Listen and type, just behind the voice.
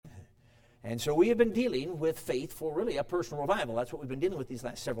And so we have been dealing with faith for really a personal revival. That's what we've been dealing with these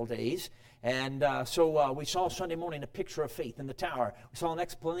last several days. And so we saw Sunday morning a picture of faith in the tower. We saw an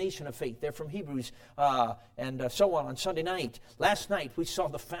explanation of faith there from Hebrews and so on Sunday night. Last night we saw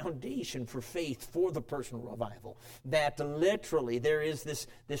the foundation for faith for the personal revival. That literally there is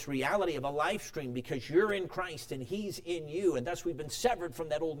this reality of a life stream because you're in Christ and He's in you. And thus we've been severed from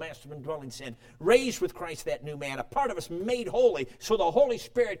that old master of indwelling sin, raised with Christ that new man, a part of us made holy so the Holy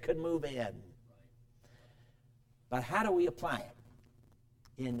Spirit could move in. But how do we apply it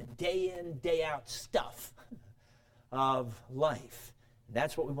in, day out stuff of life?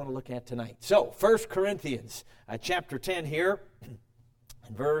 That's what we want to look at tonight. So, 1 Corinthians chapter 10 here, and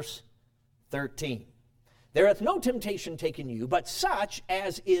verse 13. There hath no temptation taken you, but such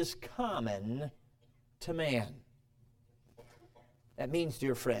as is common to man. That means,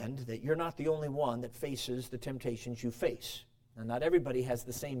 dear friend, that you're not the only one that faces the temptations you face. Now, not everybody has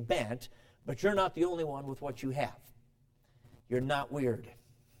the same bent, but you're not the only one with what you have. You're not weird.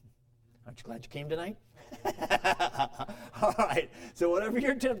 Aren't you glad you came tonight? All right. So whatever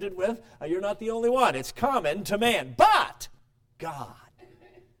you're tempted with, you're not the only one. It's common to man. But God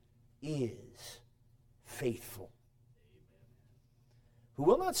is faithful, who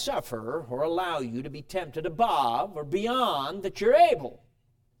will not suffer or allow you to be tempted above or beyond that you're able,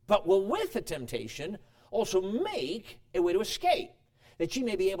 but will with the temptation also make a way to escape, that ye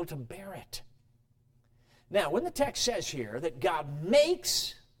may be able to bear it. Now, when the text says here that God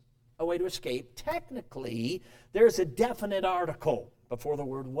makes a way to escape, technically, there's a definite article before the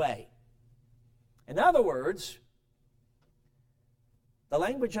word way. In other words, the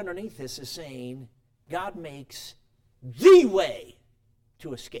language underneath this is saying God makes the way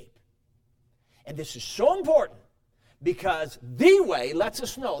to escape. And this is so important because the way lets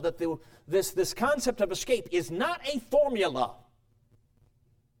us know that this concept of escape is not a formula.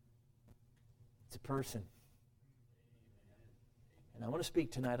 It's a person. And I want to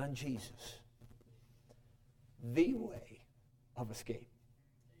speak tonight on Jesus, the way of escape.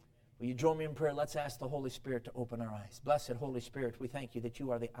 Will you join me in prayer? Let's ask the Holy Spirit to open our eyes. Blessed Holy Spirit, we thank you that you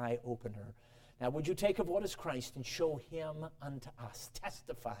are the eye opener. Now, would you take of what is Christ and show Him unto us?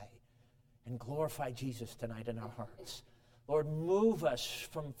 Testify and glorify Jesus tonight in our hearts. Lord, move us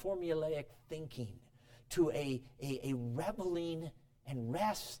from formulaic thinking to a reveling and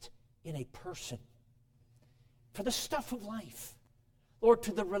rest in a person for the stuff of life. Lord,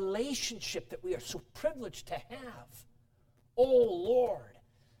 to the relationship that we are so privileged to have. Oh, Lord,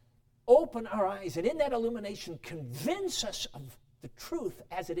 open our eyes, and in that illumination, convince us of the truth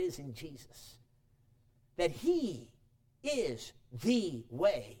as it is in Jesus, that He is the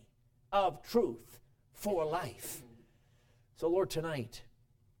way of truth for life. So, Lord, tonight,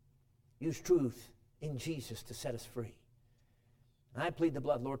 use truth in Jesus to set us free. And I plead the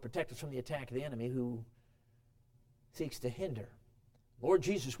blood, Lord, protect us from the attack of the enemy who seeks to hinder. Lord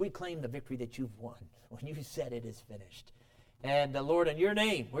Jesus, we claim the victory that you've won when you said it is finished. And Lord, in your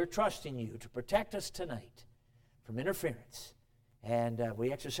name, we're trusting you to protect us tonight from interference. And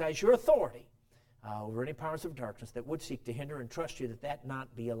we exercise your authority over any powers of darkness that would seek to hinder, and trust you that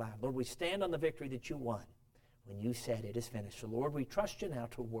not be allowed. Lord, we stand on the victory that you won when you said it is finished. So Lord, we trust you now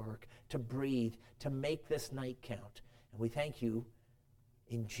to work, to breathe, to make this night count. And we thank you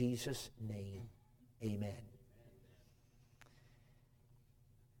in Jesus' name. Amen.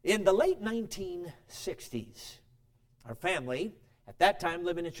 In the late 1960s, our family, at that time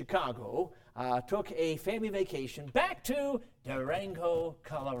living in Chicago, took a family vacation back to Durango,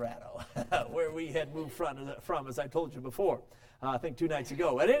 Colorado, where we had moved from, as I told you before, I think 2 nights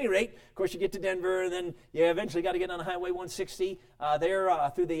ago. At any rate, of course, you get to Denver, and then you eventually got to get on Highway 160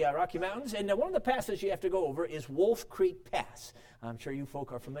 there through the Rocky Mountains. And one of the passes you have to go over is Wolf Creek Pass. I'm sure you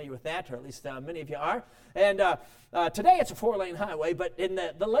folk are familiar with that, or at least many of you are. And today it's a 4-lane highway, but in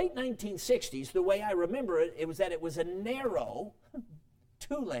the late 1960s, the way I remember it, it was a narrow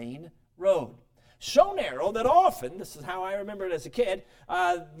 2-lane road. So narrow that often, this is how I remember it as a kid,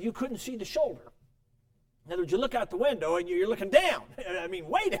 you couldn't see the shoulder. In other words, you look out the window and you're looking down. I mean,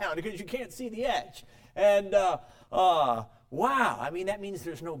 way down, because you can't see the edge. And wow, I mean, that means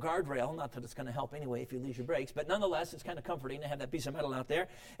there's no guardrail. Not that it's going to help anyway if you lose your brakes, but nonetheless, it's kind of comforting to have that piece of metal out there.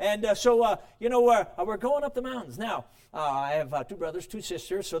 And so we're going up the mountains. Now, I have 2 brothers, 2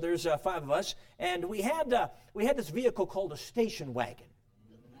 sisters, so there's 5 of us. And we had this vehicle called a station wagon.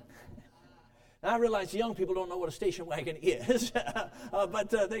 I realize the young people don't know what a station wagon is,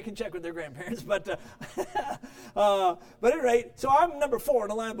 but they can check with their grandparents. But at any rate, so I'm number 4 in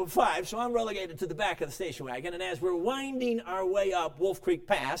the lineup of 5, so I'm relegated to the back of the station wagon. And as we're winding our way up Wolf Creek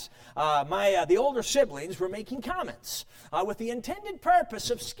Pass, the older siblings were making comments with the intended purpose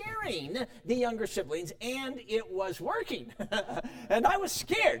of scaring the younger siblings, and it was working. And I was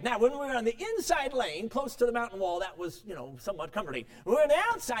scared. Now, when we were on the inside lane, close to the mountain wall, that was, somewhat comforting. We were in the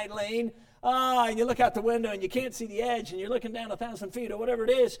outside lane, and you look out the window and you can't see the edge and you're looking down 1,000 feet or whatever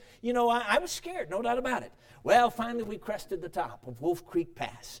it is. I was scared, no doubt about it. Well, finally we crested the top of Wolf Creek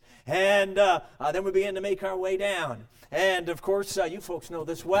Pass. And then we began to make our way down. And, of course, you folks know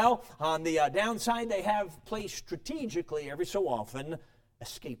this well. On the downside, they have placed strategically every so often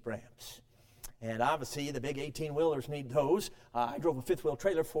escape ramps. And obviously, the big 18-wheelers need those. I drove a fifth-wheel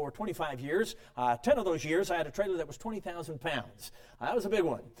trailer for 25 years. 10 of those years, I had a trailer that was 20,000 pounds. That was a big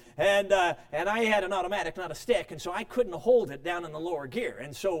one. And I had an automatic, not a stick, and so I couldn't hold it down in the lower gear.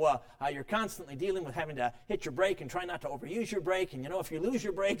 And so you're constantly dealing with having to hit your brake and try not to overuse your brake. And, if you lose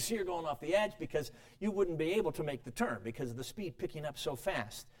your brakes, you're going off the edge because you wouldn't be able to make the turn because of the speed picking up so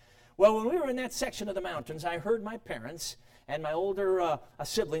fast. Well, when we were in that section of the mountains, I heard my parents and my older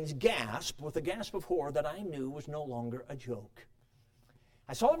siblings gasp with a gasp of horror that I knew was no longer a joke.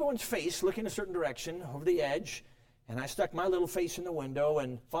 I saw everyone's face looking a certain direction over the edge, and I stuck my little face in the window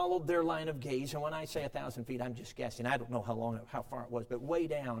and followed their line of gaze. And when I say 1,000 feet, I'm just guessing. I don't know how far it was, but way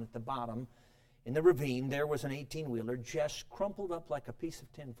down at the bottom in the ravine, there was an 18-wheeler just crumpled up like a piece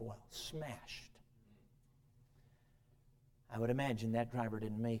of tinfoil, smashed. I would imagine that driver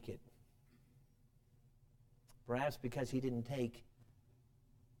didn't make it. Perhaps because he didn't take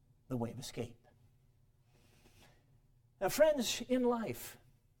the way of escape. Now, friends, in life,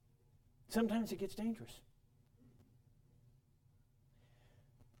 sometimes it gets dangerous.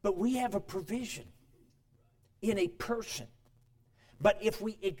 But we have a provision in a person. But if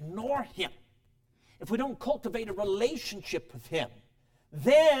we ignore him, if we don't cultivate a relationship with him,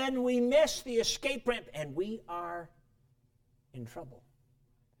 then we miss the escape ramp and we are in trouble.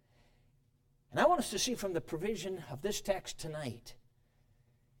 And I want us to see from the provision of this text tonight,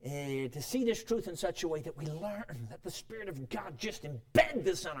 to see this truth in such a way that we learn that the Spirit of God just embed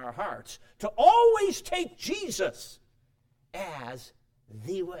this on our hearts, to always take Jesus as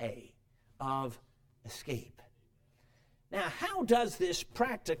the way of escape. Now, how does this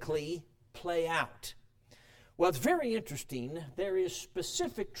practically play out? Well, it's very interesting. There is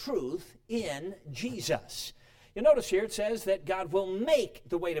specific truth in Jesus. You notice here it says that God will make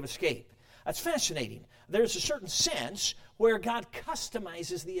the way of escape. That's fascinating. There's a certain sense where God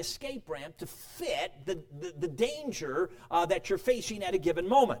customizes the escape ramp to fit the danger that you're facing at a given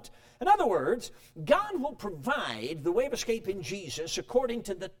moment. In other words, God will provide the way of escape in Jesus according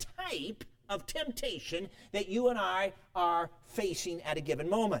to the type of temptation that you and I are facing at a given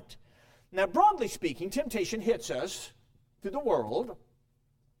moment. Now, broadly speaking, temptation hits us through the world,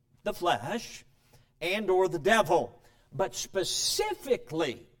 the flesh, and or the devil. But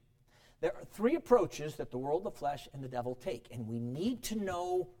specifically, there are 3 approaches that the world, the flesh, and the devil take. And we need to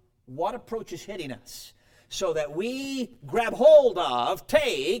know what approach is hitting us so that we grab hold of,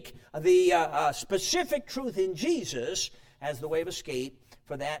 take the specific truth in Jesus as the way of escape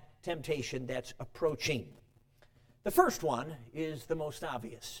for that temptation that's approaching. The first one is the most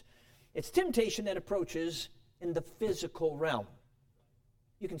obvious. It's temptation that approaches in the physical realm.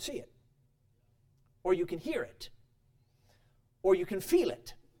 You can see it, or you can hear it, or you can feel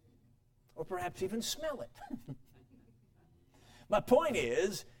it, or perhaps even smell it. My point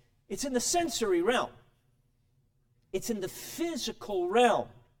is, it's in the sensory realm. It's in the physical realm.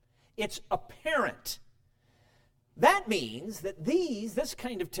 It's apparent. That means that this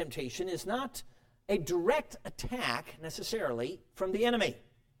kind of temptation is not a direct attack necessarily from the enemy.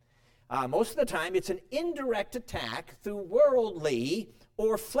 Most of the time, it's an indirect attack through worldly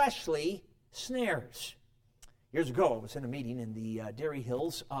or fleshly snares. Years ago, I was in a meeting in the Dairy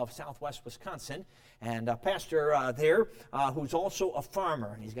Hills of southwest Wisconsin, and a pastor there who's also a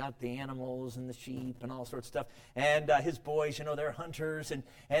farmer, and he's got the animals and the sheep and all sorts of stuff, and his boys, they're hunters, and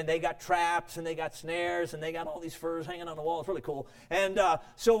they got traps, and they got snares, and they got all these furs hanging on the wall. It's really cool. And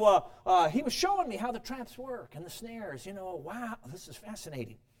so he was showing me how the traps work and the snares. Wow, this is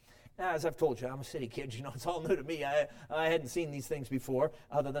fascinating. Now, as I've told you, I'm a city kid. It's all new to me. I hadn't seen these things before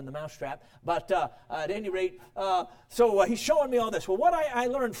other than the mousetrap. But at any rate, so he's showing me all this. Well, what I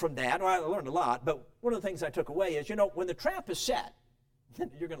learned from that, I learned a lot, but one of the things I took away is, when the trap is set,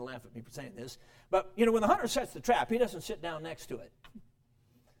 you're going to laugh at me for saying this, but, when the hunter sets the trap, he doesn't sit down next to it,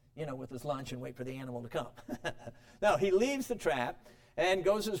 with his lunch and wait for the animal to come. No, he leaves the trap, and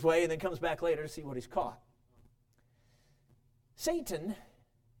goes his way and then comes back later to see what he's caught. Satan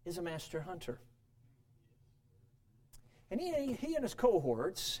is a master hunter. And he and his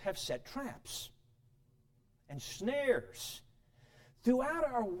cohorts have set traps and snares throughout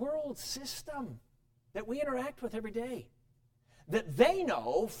our world system that we interact with every day, that they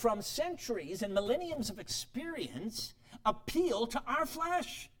know from centuries and millenniums of experience appeal to our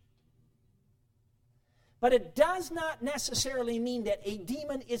flesh. But it does not necessarily mean that a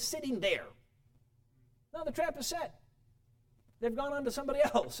demon is sitting there. No, the trap is set. They've gone on to somebody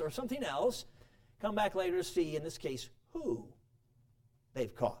else or something else. Come back later to see, in this case, who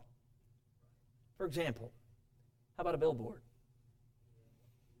they've caught. For example, how about a billboard?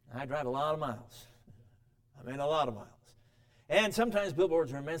 I drive a lot of miles. I mean, a lot of miles. And sometimes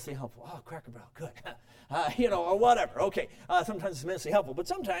billboards are immensely helpful. Oh, Cracker Barrel, good. Or whatever. Okay, sometimes it's immensely helpful. But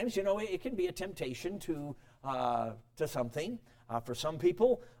sometimes, it can be a temptation to something. For some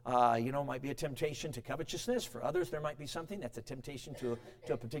people, might be a temptation to covetousness. For others, there might be something that's a temptation to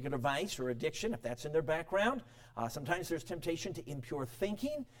a particular vice or addiction, if that's in their background. Sometimes there's temptation to impure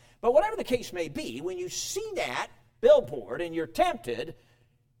thinking. But whatever the case may be, when you see that billboard and you're tempted,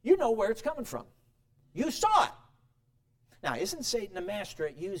 you know where it's coming from. You saw it. Now, isn't Satan a master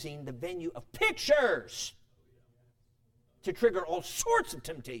at using the venue of pictures to trigger all sorts of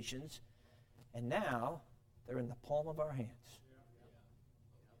temptations? And now, they're in the palm of our hands.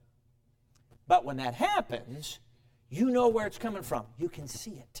 But when that happens, you know where it's coming from. You can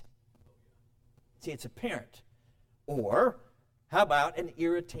see it. See, it's apparent. Or, how about an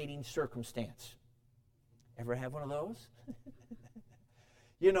irritating circumstance? Ever have one of those?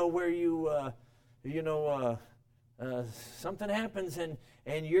 Where something happens and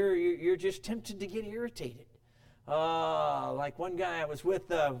you're just tempted to get irritated. Like one guy I was with,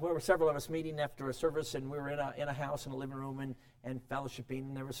 there were several of us meeting after a service, and we were in a house in a living room and fellowshipping,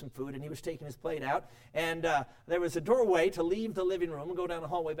 and there was some food, and he was taking his plate out, and there was a doorway to leave the living room and go down the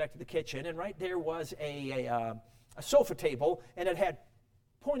hallway back to the kitchen, and right there was a sofa table, and it had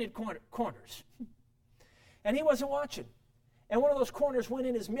pointed corners. And he wasn't watching. And one of those corners went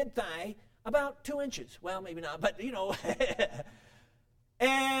in his mid-thigh about 2 inches. Well, maybe not, but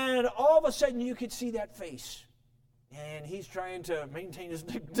And all of a sudden you could see that face. And he's trying to maintain his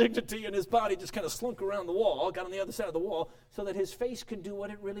dignity, and his body just kind of slunk around the wall, got on the other side of the wall, so that his face could do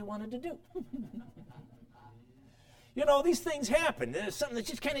what it really wanted to do. These things happen. There's something that's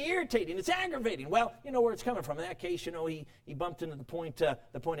just kind of irritating. It's aggravating. Well, you know where it's coming from. In that case, he bumped into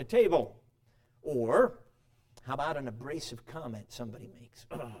the pointed table. Or, how about an abrasive comment somebody makes?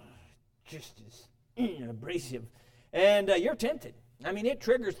 Just as abrasive. And you're tempted. I mean, it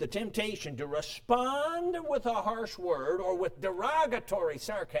triggers the temptation to respond with a harsh word or with derogatory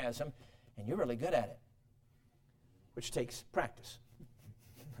sarcasm, and you're really good at it, which takes practice.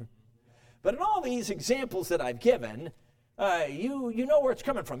 But in all these examples that I've given, you know where it's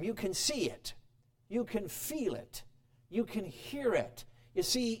coming from. You can see it. You can feel it. You can hear it. You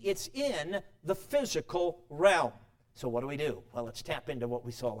see, it's in the physical realm. So what do? Well, let's tap into what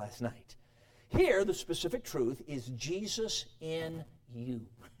we saw last night. Here, the specific truth is Jesus in you.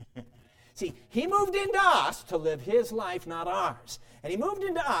 See, he moved into us to live his life, not ours. And he moved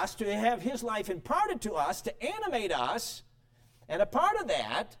into us to have his life imparted to us, to animate us. And a part of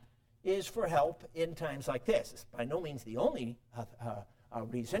that is for help in times like this. It's by no means the only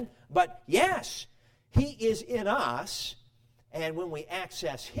reason. But yes, he is in us. And when we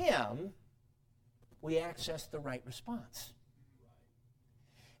access him, we access the right response.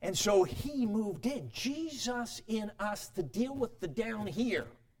 And so he moved in, Jesus in us, to deal with the down here,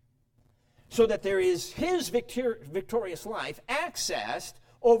 so that there is his victorious life accessed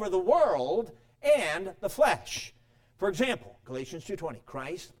over the world and the flesh. For example, Galatians 2:20,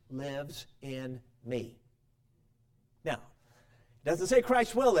 Christ lives in me. Now, it doesn't say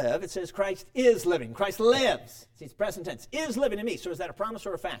Christ will live, it says Christ is living. Christ lives. See, it's present tense. Is living in me. So is that a promise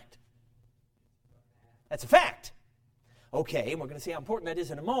or a fact? That's a fact. Okay, and we're going to see how important that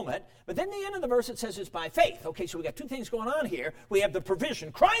is in a moment. But then the end of the verse, it says it's by faith. Okay, so we got two things going on here. We have the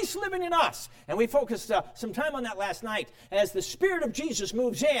provision, Christ living in us. And we focused some time on that last night as the Spirit of Jesus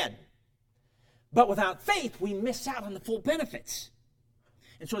moves in. But without faith, we miss out on the full benefits.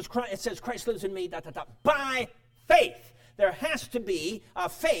 And so it says Christ lives in me, by faith. There has to be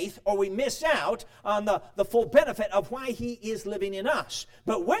faith, or we miss out on the full benefit of why he is living in us.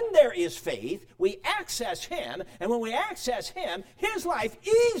 But when there is faith, we access him, and when we access him, his life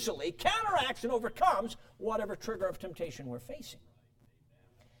easily counteracts and overcomes whatever trigger of temptation we're facing.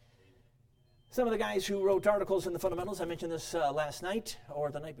 Some of the guys who wrote articles in the Fundamentals, I mentioned this last night or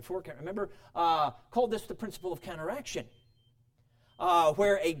the night before, can't remember, called this the principle of counteraction.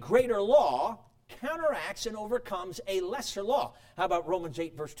 where a greater law counteracts and overcomes a lesser law. How about Romans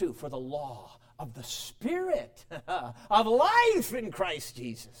 8, verse 2? For the law of the Spirit of life in Christ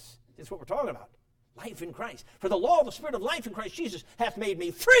Jesus. That's what we're talking about. Life in Christ. For the law of the Spirit of life in Christ Jesus hath made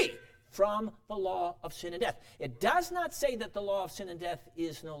me free from the law of sin and death. It does not say that the law of sin and death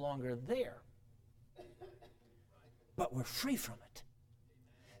is no longer there. But we're free from it.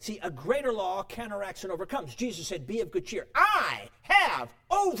 See, a greater law counteracts and overcomes. Jesus said, be of good cheer. I have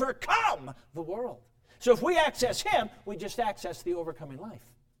overcome the world. So if we access him, we just access the overcoming life.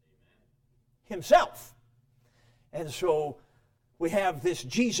 Himself. And so we have this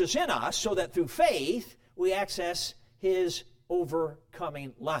Jesus in us so that through faith we access his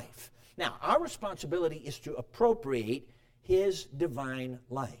overcoming life. Now, our responsibility is to appropriate his divine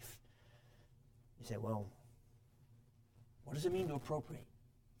life. You say, well, what does it mean to appropriate?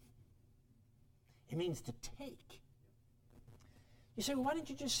 It means to take. You say, well, why didn't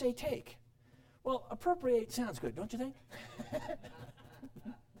you just say take? Well, appropriate sounds good, don't you think?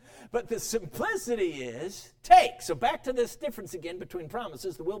 But the simplicity is take. So back to this difference again between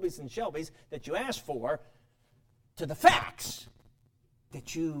promises, the willbes and shalbes that you ask for, to the facts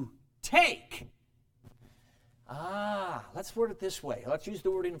that you take. Let's word it this way. Let's use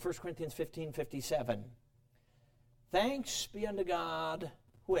the wording in 1 Corinthians 15:57. Thanks be unto God,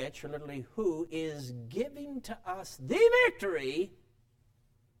 which, or literally, who is giving to us the victory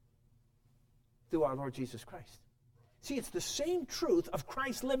through our Lord Jesus Christ. See, it's the same truth of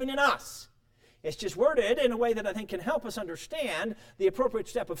Christ living in us. It's just worded in a way that I think can help us understand the appropriate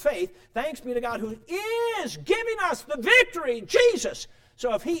step of faith. Thanks be to God who is giving us the victory, Jesus.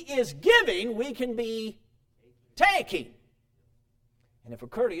 So if he is giving, we can be taking. And if we're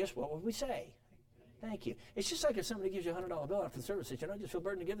courteous, what would we say? Thank you. It's just like if somebody gives you a $100 bill after the service, says, I just feel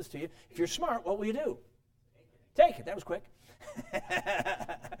burdened to give this to you. If you're smart, what will you do? Take it. That was quick.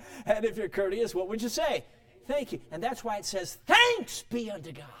 And if you're courteous, what would you say? Thank you. And that's why it says, thanks be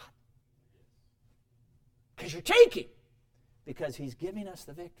unto God. Because you're taking. Because he's giving us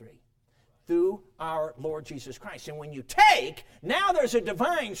the victory through our Lord Jesus Christ. And when you take, now there's a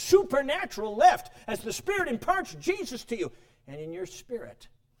divine supernatural lift as the Spirit imparts Jesus to you. And in your spirit,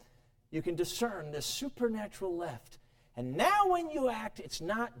 you can discern this supernatural lift. And now when you act, it's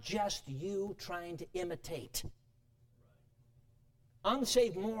not just you trying to imitate.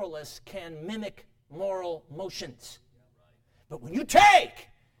 Unsaved moralists can mimic moral motions. But when you take,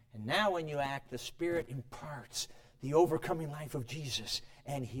 and now when you act, the Spirit imparts the overcoming life of Jesus,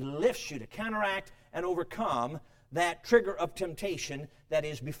 and he lifts you to counteract and overcome that trigger of temptation that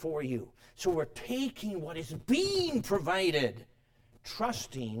is before you. So we're taking what is being provided,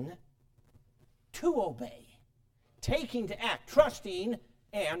 trusting to obey, taking to act, trusting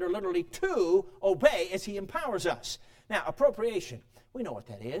and, or literally to obey as he empowers us. Now, appropriation, we know what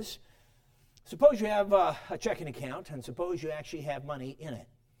that is. Suppose you have a checking account, and suppose you actually have money in it.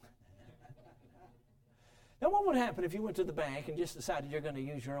 Now, what would happen if you went to the bank and just decided you're going to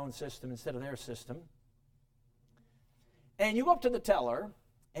use your own system instead of their system? And you go up to the teller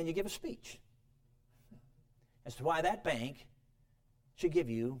and you give a speech as to why that bank should give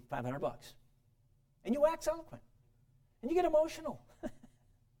you $500. And you wax eloquent. And you get emotional.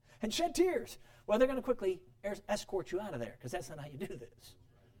 And shed tears. Well, they're going to quickly escort you out of there, because that's not how you do this.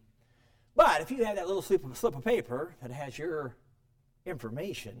 But if you have that little slip of paper that has your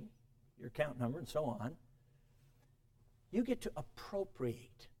information, your account number and so on, you get to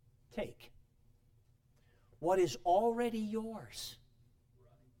appropriate, take what is already yours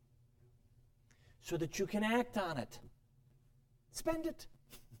so that you can act on it. Spend it.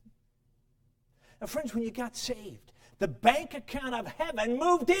 Now, friends, when you got saved, the bank account of heaven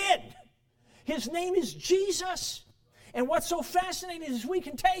moved in. His name is Jesus. And what's so fascinating is we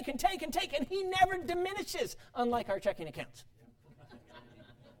can take and take and take, and he never diminishes, unlike our checking accounts.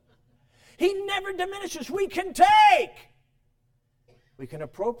 He never diminishes. We can take. We can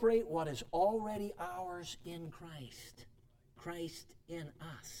appropriate what is already ours in Christ. Christ in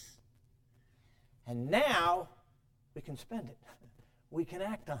us. And now we can spend it. We can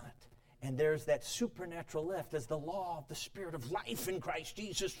act on it. And there's that supernatural lift as the law of the Spirit of life in Christ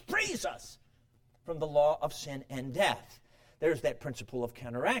Jesus frees us from the law of sin and death. There's that principle of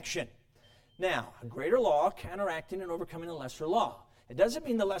counteraction. Now, a greater law counteracting and overcoming a lesser law. It doesn't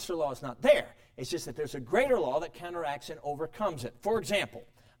mean the lesser law is not there. It's just that there's a greater law that counteracts and overcomes it. For example,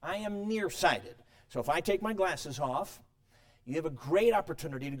 I am nearsighted. So if I take my glasses off, you have a great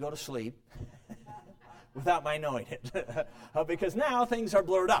opportunity to go to sleep without my knowing it. Because now things are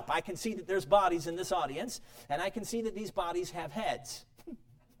blurred up. I can see that there's bodies in this audience, and I can see that these bodies have heads.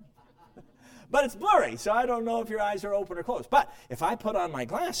 But it's blurry, so I don't know if your eyes are open or closed. But if I put on my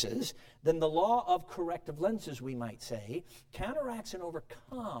glasses, then the law of corrective lenses, we might say, counteracts and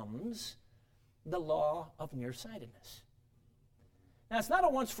overcomes the law of nearsightedness. Now, it's not a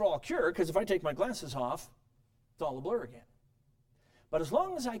once-for-all cure, because if I take my glasses off, it's all a blur again. But as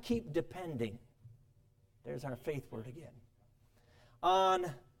long as I keep depending, there's our faith word again, on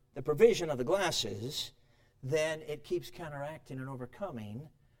the provision of the glasses, then it keeps counteracting and overcoming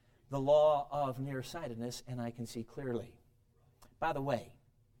the law of nearsightedness, and I can see clearly. By the way,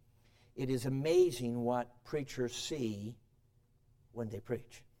 it is amazing what preachers see when they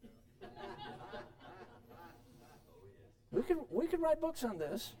preach. We could write books on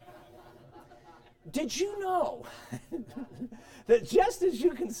this. Did you know that just as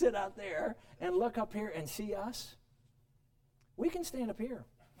you can sit out there and look up here and see us, we can stand up here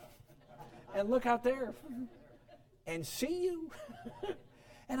and look out there and see you?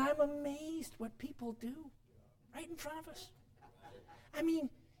 And I'm amazed what people do right in front of us. I mean,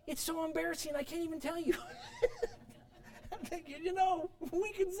 it's so embarrassing, I can't even tell you. I'm thinking,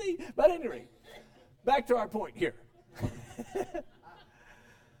 we can see. But anyway, back to our point here.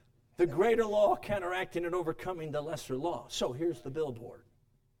 The greater law counteracting and overcoming the lesser law. So here's the billboard.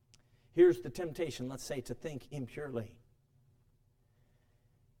 Here's the temptation, let's say, to think impurely.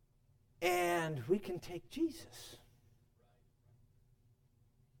 And we can take Jesus.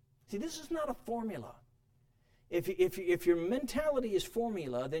 See, this is not a formula. If your mentality is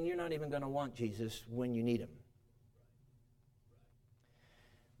formula, then you're not even going to want Jesus when you need him.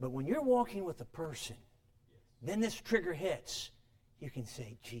 But when you're walking with a person, then this trigger hits, you can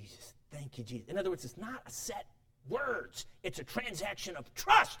say, Jesus, thank you, Jesus. In other words, it's not a set words. It's a transaction of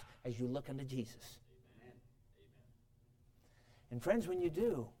trust as you look unto Jesus. Amen. And friends, when you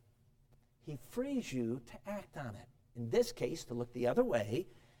do, he frees you to act on it. In this case, to look the other way.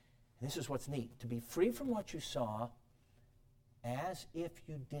 And this is what's neat, to be free from what you saw as if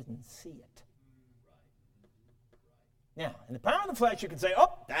you didn't see it. Now, in the power of the flesh, you can say,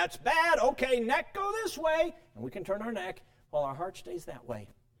 oh, that's bad. Okay, neck, go this way. And we can turn our neck while our heart stays that way.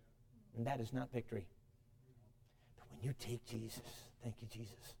 And that is not victory. But when you take Jesus, thank you,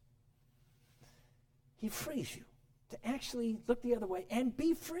 Jesus, he frees you to actually look the other way and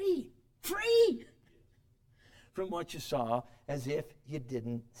be free. Free from what you saw as if you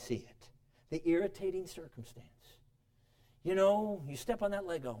didn't see it. The irritating circumstance. You step on that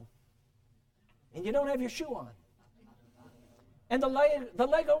Lego and you don't have your shoe on. And the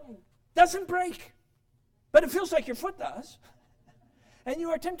Lego doesn't break, but it feels like your foot does. And you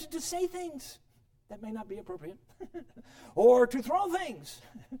are tempted to say things that may not be appropriate, or to throw things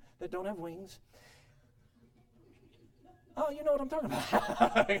that don't have wings. Oh, you know what I'm talking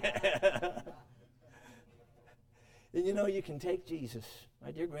about. And you can take Jesus.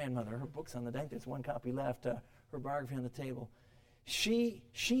 My dear grandmother, her book's on the deck, there's one copy left, her biography on the table. She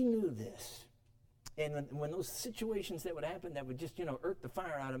knew this. And when those situations that would happen that would just, irk the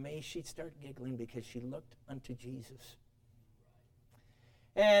fire out of me, she'd start giggling because she looked unto Jesus.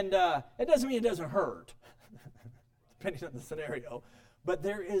 And it doesn't mean it doesn't hurt, depending on the scenario. But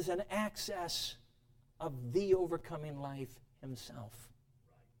there is an access of the overcoming life himself.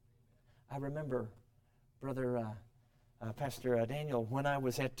 I remember, Brother Pastor Daniel, when I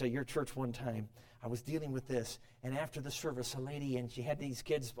was at your church one time, I was dealing with this, and after the service, a lady, and she had these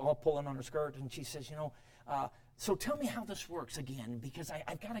kids all pulling on her skirt, and she says, so tell me how this works again, because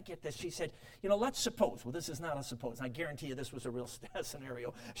I've got to get this. She said, let's suppose, well, this is not a suppose, I guarantee you this was a real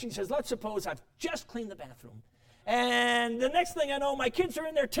scenario. She says, let's suppose I've just cleaned the bathroom, and the next thing I know, my kids are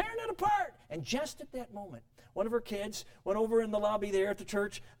in there tearing it apart. And just at that moment, one of her kids went over in the lobby there at the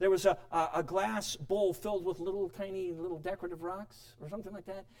church. There was a glass bowl filled with tiny little decorative rocks or something like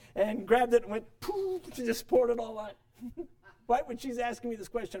that, and grabbed it and went, poof, she just poured it all out. Right when she's asking me this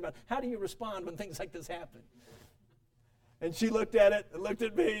question about how do you respond when things like this happen? And she looked at it and looked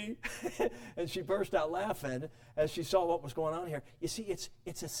at me, and she burst out laughing as she saw what was going on here. You see, it's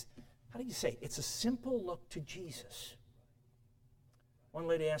a simple look to Jesus. One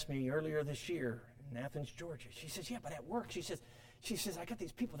lady asked me earlier this year in Athens, Georgia. She says, yeah, but at work, she says, I got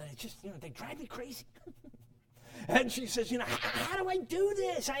these people that it's just, they drive me crazy. And she says, how do I do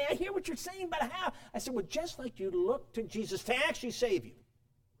this? I hear what you're saying, but how? I said, well, just like you look to Jesus to actually save you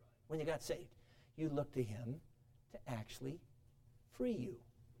when you got saved, you look to him to actually free you,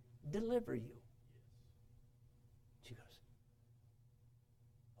 deliver you. She goes,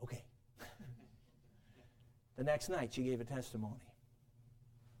 okay. The next night, she gave a testimony,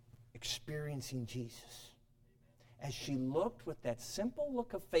 experiencing Jesus. As she looked with that simple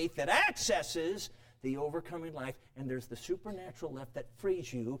look of faith that accesses the overcoming life, and there's the supernatural lift that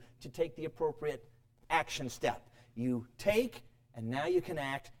frees you to take the appropriate action step. You take, and now you can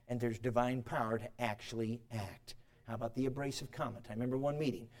act, and there's divine power to actually act. How about the abrasive comment? I remember one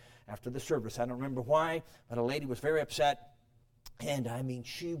meeting after the service. I don't remember why, but a lady was very upset. And I mean,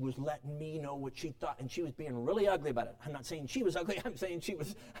 she was letting me know what she thought, and she was being really ugly about it. I'm not saying she was ugly. I'm saying she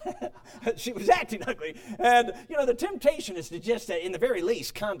was she was acting ugly. And, you know, the temptation is to just, in the very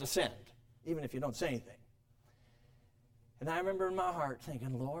least, condescend, even if you don't say anything. And I remember in my heart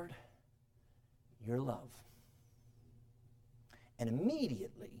thinking, Lord, your love. And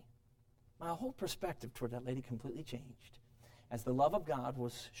immediately, my whole perspective toward that lady completely changed as the love of God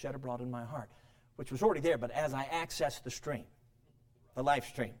was shed abroad in my heart, which was already there, but as I accessed the stream, the life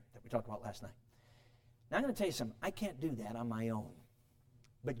stream that we talked about last night. Now I'm going to tell you something. I can't do that on my own.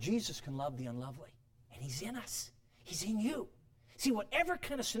 But Jesus can love the unlovely. And He's in us. He's in you. See, whatever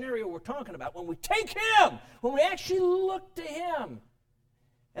kind of scenario we're talking about, when we take Him, when we actually look to Him,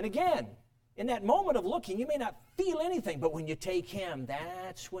 and again, in that moment of looking, you may not feel anything, but when you take Him,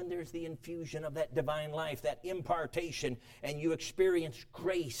 that's when there's the infusion of that divine life, that impartation, and you experience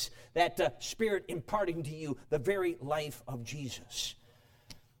grace, that Spirit imparting to you the very life of Jesus.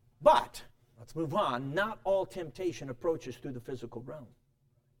 But, let's move on, not all temptation approaches through the physical realm.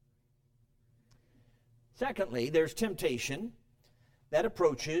 Secondly, there's temptation that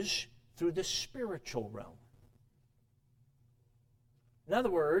approaches through the spiritual realm. In other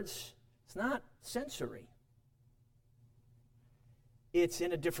words, it's not sensory. It's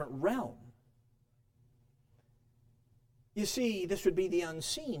in a different realm. You see, this would be the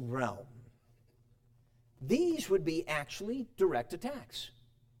unseen realm. These would be actually direct attacks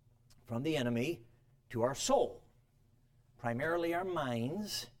from the enemy to our soul, primarily our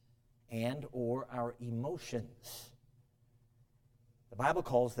minds and or our emotions. The Bible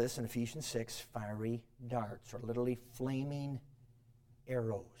calls this in Ephesians 6 fiery darts, or literally flaming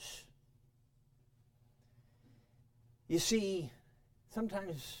arrows. You see,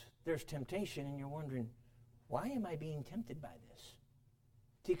 sometimes there's temptation and you're wondering, why am I being tempted by this?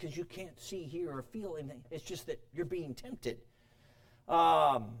 See, because you can't see, hear, or feel anything. It's just that you're being tempted.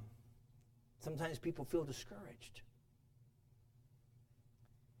 Sometimes people feel discouraged.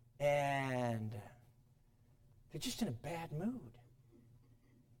 And they're just in a bad mood.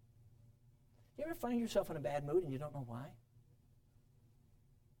 You ever find yourself in a bad mood and you don't know why?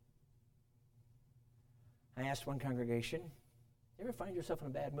 I asked one congregation, you ever find yourself in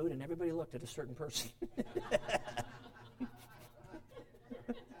a bad mood and everybody looked at a certain person?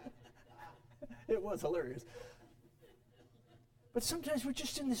 It was hilarious. But sometimes we're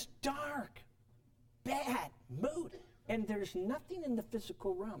just in this dark, bad mood. And there's nothing in the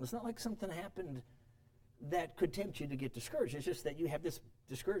physical realm. It's not like something happened that could tempt you to get discouraged. It's just that you have this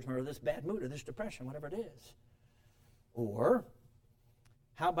discouragement or this bad mood or this depression, whatever it is. Or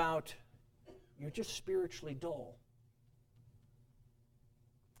how about you're just spiritually dull?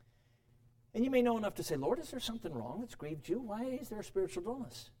 And you may know enough to say, Lord, is there something wrong that's grieved you? Why is there a spiritual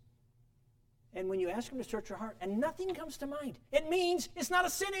dullness? And when you ask Him to search your heart and nothing comes to mind, it means it's not a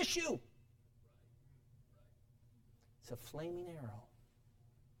sin issue. It's a flaming arrow.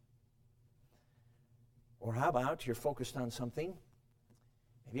 Or how about you're focused on something,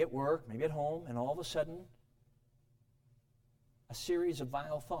 maybe at work, maybe at home, and all of a sudden, a series of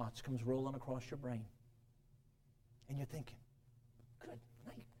vile thoughts comes rolling across your brain. And you're thinking, good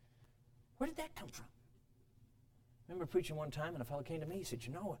night. Where did that come from? I remember preaching one time, and a fellow came to me. He said,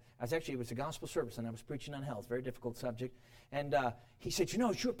 it was a gospel service, and I was preaching on health, very difficult subject. And he said, as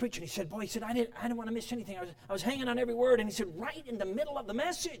you were preaching, he said, I didn't want to miss anything. I was hanging on every word. And he said, right in the middle of the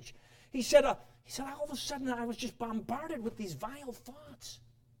message, he said, all of a sudden, I was just bombarded with these vile thoughts.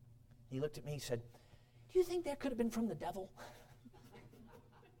 He looked at me, he said, do you think that could have been from the devil?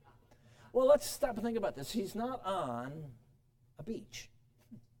 Well, let's stop and think about this. He's not on a beach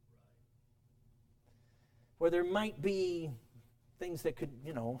where there might be things that could,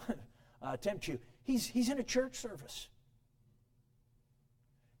 tempt you. He's in a church service.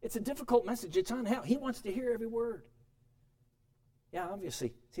 It's a difficult message. It's on hell. He wants to hear every word. Yeah,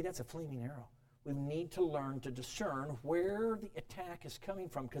 obviously. See, that's a flaming arrow. We need to learn to discern where the attack is coming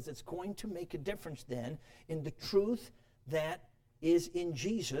from, because it's going to make a difference then in the truth that is in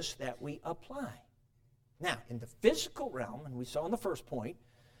Jesus that we apply. Now, in the physical realm, and we saw in the first point,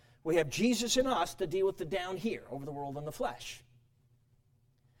 we have Jesus in us to deal with the down here, over the world and the flesh.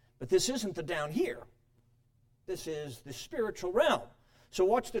 But this isn't the down here. This is the spiritual realm. So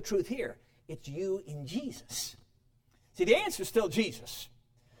what's the truth here? It's you in Jesus. See, the answer is still Jesus.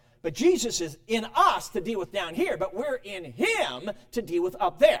 But Jesus is in us to deal with down here, but we're in him to deal with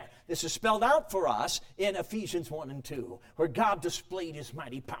up there. This is spelled out for us in Ephesians 1 and 2, where God displayed his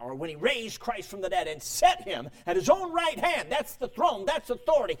mighty power when he raised Christ from the dead and set him at his own right hand. That's the throne, that's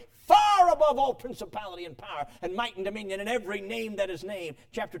authority, far above all principality and power and might and dominion and every name that is named.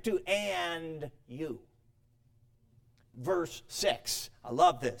 Chapter 2, and you. Verse 6, I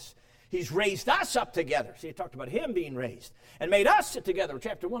love this. He's raised us up together. See, he talked about him being raised. And made us sit together.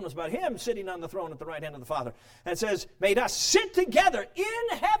 Chapter 1 was about him sitting on the throne at the right hand of the Father. And it says, made us sit together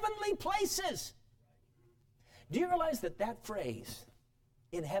in heavenly places. Do you realize that phrase,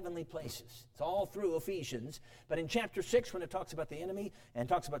 in heavenly places, it's all through Ephesians. But in chapter 6, when it talks about the enemy and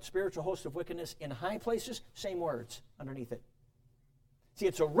talks about spiritual hosts of wickedness in high places, same words underneath it. See,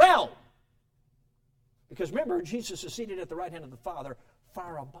 it's a realm. Because remember, Jesus is seated at the right hand of the Father,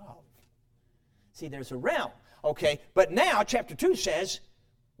 far above. See, there's a realm. Okay, but now chapter 2 says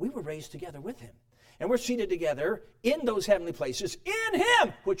we were raised together with him. And we're seated together in those heavenly places in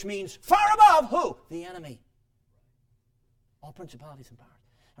him, which means far above who? The enemy. All principalities and powers.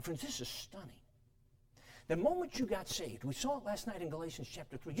 And friends, this is stunning. The moment you got saved, we saw it last night in Galatians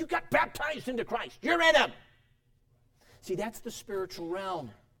chapter 3, you got baptized into Christ. You're in him. See, that's the spiritual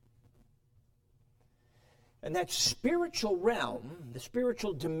realm. And that spiritual realm, the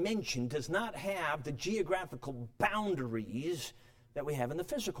spiritual dimension, does not have the geographical boundaries that we have in the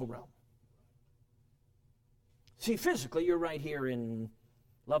physical realm. See, physically, you're right here in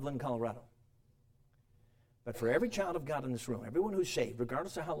Loveland, Colorado. But for every child of God in this room, everyone who's saved,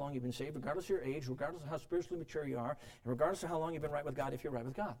 regardless of how long you've been saved, regardless of your age, regardless of how spiritually mature you are, and regardless of how long you've been right with God, if you're right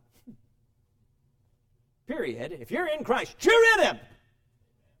with God. Period. If you're in Christ, you're in him.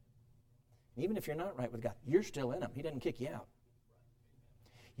 Even if you're not right with God, you're still in him. He doesn't kick you out.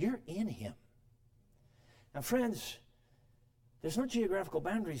 You're in him. Now, friends, there's no geographical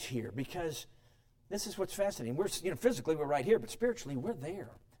boundaries here because this is what's fascinating. Physically we're right here, but spiritually we're there.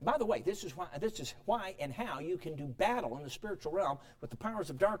 By the way, this is why and how you can do battle in the spiritual realm with the powers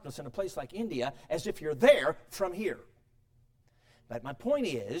of darkness in a place like India as if you're there from here. But my point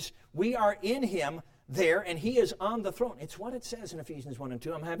is, we are in him there, and he is on the throne. It's what it says in Ephesians 1 and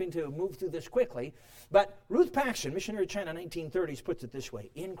 2. I'm having to move through this quickly. But Ruth Paxson, missionary to China, 1930s, puts it this way.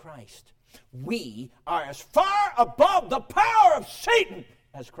 In Christ, we are as far above the power of Satan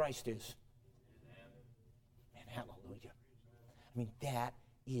as Christ is. And hallelujah. I mean, that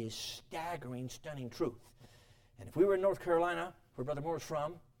is staggering, stunning truth. And if we were in North Carolina, where Brother Moore's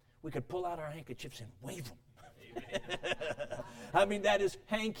from, we could pull out our handkerchiefs and wave them. I mean, that is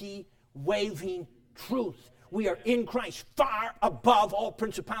hanky-waving truth. We are in Christ, far above all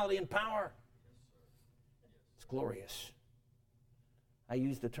principality and power. It's glorious. I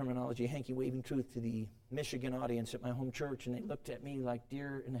used the terminology hanky-waving truth to the Michigan audience at my home church, and they looked at me like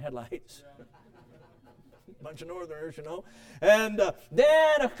deer in the headlights. Bunch of Northerners, you know. And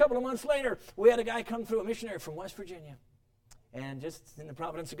then a couple of months later, we had a guy come through, a missionary from West Virginia. And just in the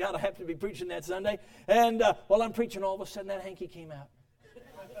providence of God, I happened to be preaching that Sunday. And while I'm preaching, all of a sudden that hanky came out.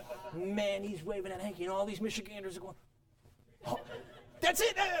 Man, he's waving that hanky, and all these Michiganders are going, oh, that's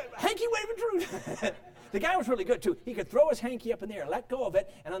it, hanky waving truth. The guy was really good, too. He could throw his hanky up in the air, let go of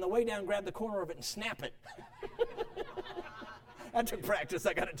it, and on the way down, grab the corner of it and snap it. That took practice,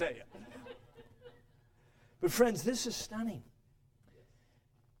 I got to tell you. But friends, this is stunning.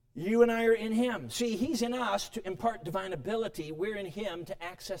 You and I are in him. See, he's in us to impart divine ability. We're in him to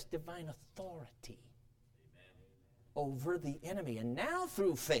access divine authority over the enemy. And now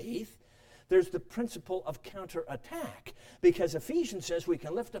through faith, there's the principle of counterattack. Because Ephesians says we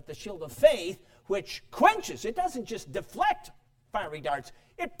can lift up the shield of faith, which quenches. It doesn't just deflect fiery darts.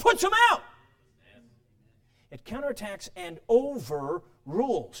 It puts them out. It counterattacks and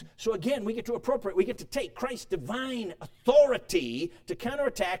overrules. So again, we get to take Christ's divine authority to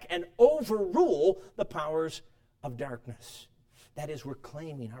counterattack and overrule the powers of darkness. That is, we're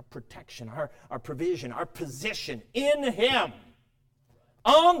claiming our protection, our provision, our position in him,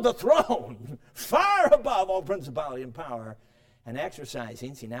 on the throne, far above all principality and power, and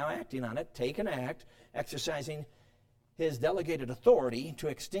exercising, see now acting on it, take an act, exercising his delegated authority to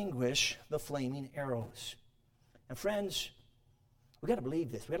extinguish the flaming arrows. And friends, we've got to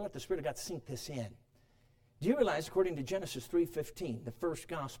believe this. We've got to let the Spirit of God sink this in. Do you realize, according to Genesis 3:15, the first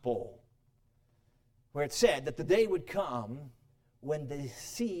gospel, where it said that the day would come when the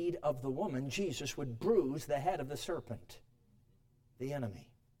seed of the woman, Jesus, would bruise the head of the serpent, the enemy.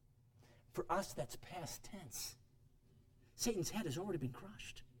 For us, that's past tense. Satan's head has already been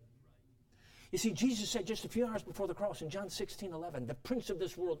crushed. You see, Jesus said just a few hours before the cross in John 16:11, the prince of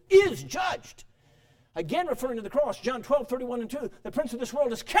this world is judged. Again, referring to the cross, John 12:31-2, the prince of this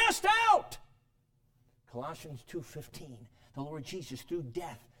world is cast out. Colossians 2:15, the Lord Jesus through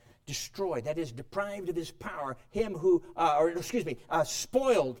death destroyed, that is, deprived of his power, him who,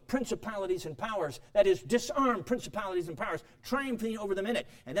 spoiled principalities and powers, that is, disarmed principalities and powers, triumphing over them in it.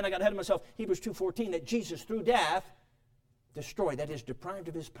 And then I got ahead of myself, Hebrews 2:14, that Jesus through death destroyed, that is, deprived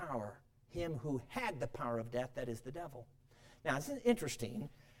of his power, him who had the power of death, that is, the devil. Now, it's interesting.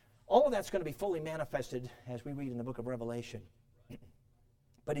 All of that's going to be fully manifested as we read in the book of Revelation.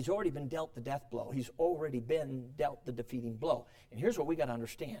 But he's already been dealt the death blow. He's already been dealt the defeating blow. And here's what we got to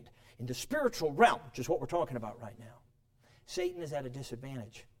understand. In the spiritual realm, which is what we're talking about right now, Satan is at a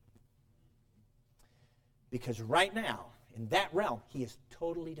disadvantage. Because right now, in that realm, he is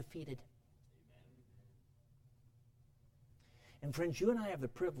totally defeated. And friends, you and I have the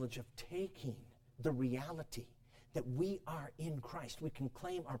privilege of taking the reality that we are in Christ. We can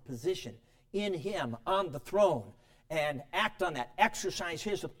claim our position in him on the throne and act on that, exercise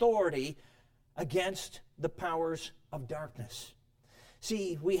his authority against the powers of darkness.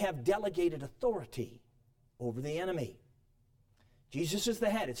 See, we have delegated authority over the enemy. Jesus is the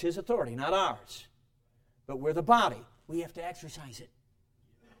head. It's his authority, not ours. But we're the body. We have to exercise it.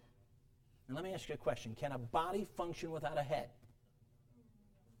 And let me ask you a question. Can a body function without a head?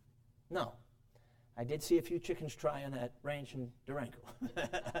 No. I did see a few chickens try on that ranch in Durango.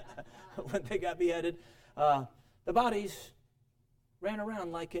 When they got beheaded, the bodies ran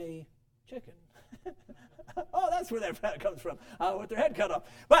around like a chicken. Oh, that's where that comes from, with their head cut off.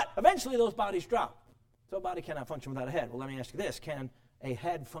 But eventually those bodies drop. So a body cannot function without a head. Well, let me ask you this. Can a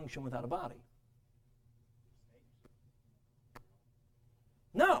head function without a body?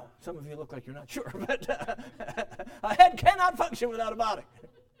 No. Some of you look like you're not sure, but a head cannot function without a body.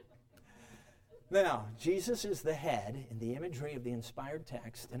 Now, Jesus is the head. In the imagery of the inspired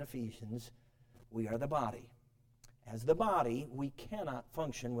text in Ephesians, we are the body. As the body, we cannot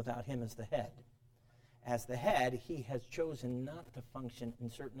function without him as the head. As the head, he has chosen not to function in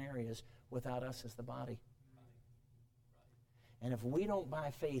certain areas without us as the body. And if we don't,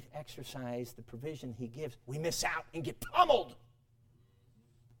 by faith, exercise the provision he gives, we miss out and get pummeled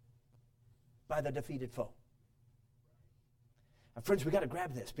by the defeated foe. And friends, we've got to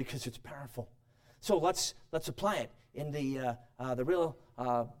grab this because it's powerful. So let's apply it in the real,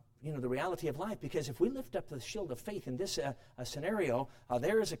 the reality of life. Because if we lift up the shield of faith in this scenario,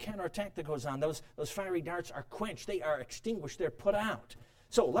 there is a counterattack that goes on. Those fiery darts are quenched. They are extinguished. They're put out.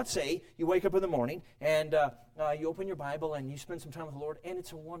 So let's say you wake up in the morning and you open your Bible and you spend some time with the Lord, and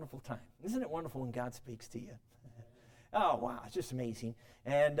it's a wonderful time. Isn't it wonderful when God speaks to you? Oh, wow, it's just amazing.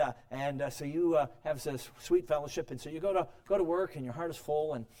 And so you have this sweet fellowship, and so you go to work, and your heart is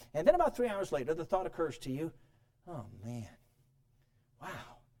full, and then about 3 hours later, the thought occurs to you, oh, man, wow,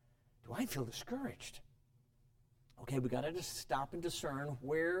 do I feel discouraged? Okay, we got to just stop and discern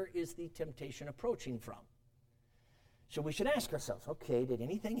where is the temptation approaching from. So we should ask ourselves, okay, did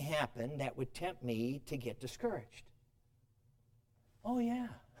anything happen that would tempt me to get discouraged? Oh, yeah,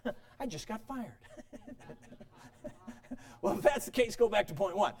 I just got fired. Well, if that's the case, go back to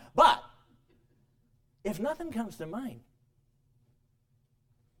point one. But if nothing comes to mind,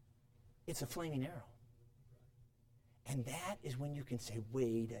 it's a flaming arrow. And that is when you can say,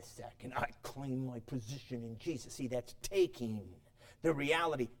 wait a second, I claim my position in Jesus. See, that's taking the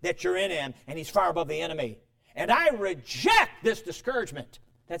reality that you're in him and he's far above the enemy. And I reject this discouragement.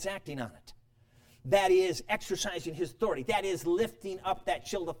 That's acting on it. That is exercising his authority. That is lifting up that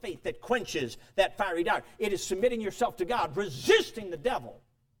shield of faith that quenches that fiery dart. It is submitting yourself to God, resisting the devil.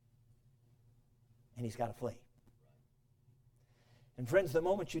 And he's got to flee. And friends, the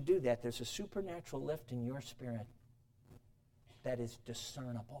moment you do that, there's a supernatural lift in your spirit that is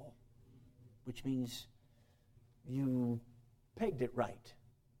discernible, which means you pegged it right.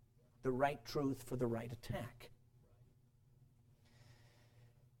 The right truth for the right attack.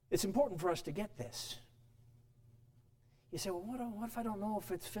 It's important for us to get this. You say, well, what if I don't know if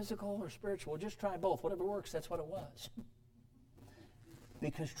it's physical or spiritual? Well, just try both. Whatever works, that's what it was.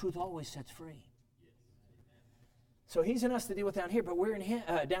 Because truth always sets free. So he's in us to deal with down here, but we're in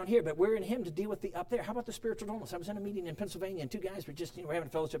him to deal with the up there. How about the spiritual dullness? I was in a meeting in Pennsylvania, and two guys were just, we're having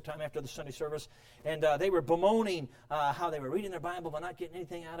a fellowship time after the Sunday service, and they were bemoaning how they were reading their Bible but not getting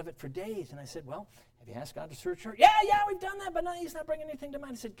anything out of it for days. And I said, well, have you asked God to search her? Yeah, we've done that, but no, he's not bringing anything to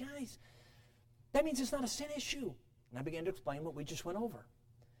mind. I said, guys, that means it's not a sin issue. And I began to explain what we just went over.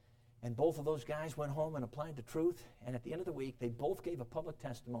 And both of those guys went home and applied the truth, and at the end of the week, they both gave a public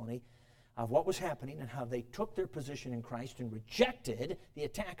testimony of what was happening and how they took their position in Christ and rejected the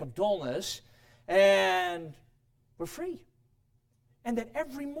attack of dullness and were free. and that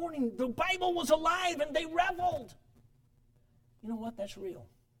every morning the Bible was alive and they reveled. You know what? That's real.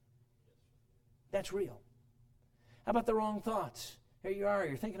 That's real. How about the wrong thoughts? Here you are,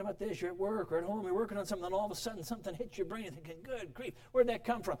 you're thinking about this, you're at work or at home, you're working on something, and all of a sudden something hits your brain, you're thinking, good grief, where'd that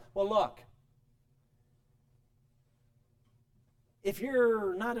come from? Well, look, if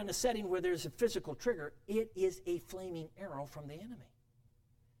you're not in a setting where there's a physical trigger, it is a flaming arrow from the enemy.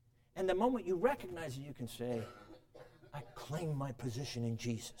 And the moment you recognize it, you can say, I claim my position in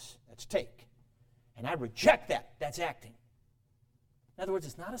Jesus. That's take. And I reject that. That's acting. In other words,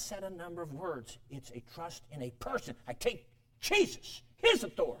 it's not a set of number of words. It's a trust in a person. I take Jesus, his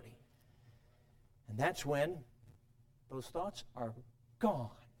authority. And that's when those thoughts are gone.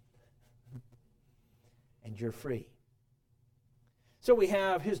 And you're free. So we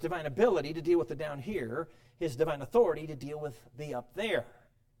have his divine ability to deal with the down here, his divine authority to deal with the up there.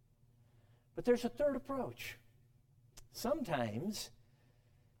 But there's a third approach. Sometimes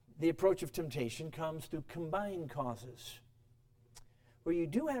the approach of temptation comes through combined causes, where you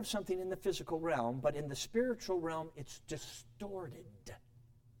do have something in the physical realm, but in the spiritual realm, it's distorted.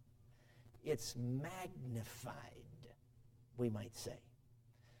 It's magnified, we might say.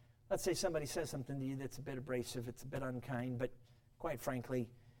 Let's say somebody says something to you that's a bit abrasive, it's a bit unkind, but quite frankly,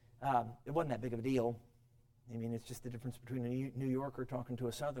 it wasn't that big of a deal. I mean, it's just the difference between a New Yorker talking to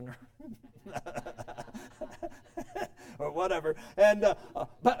a Southerner. Or whatever. And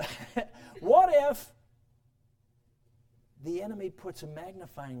but what if the enemy puts a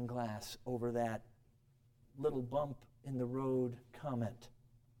magnifying glass over that little bump in the road comment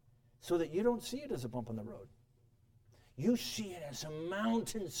so that you don't see it as a bump in the road? You see it as a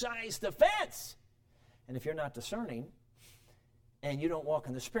mountain-sized offense. And if you're not discerning and you don't walk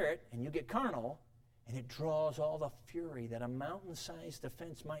in the Spirit and you get carnal, and it draws all the fury that a mountain-sized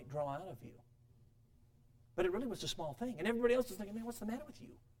offense might draw out of you. But it really was a small thing. And everybody else is thinking, man, what's the matter with you?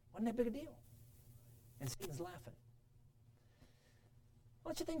 Wasn't that big a deal? And Satan's laughing.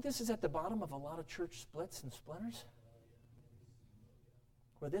 Don't you think this is at the bottom of a lot of church splits and splinters?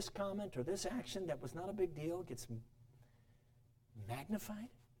 Where this comment or this action that was not a big deal gets magnified?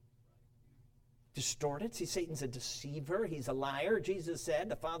 Distorted? See, Satan's a deceiver. He's a liar. Jesus said,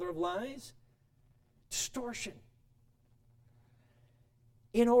 the father of lies. Distortion.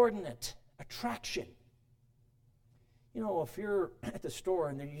 Inordinate attraction. You know, if you're at the store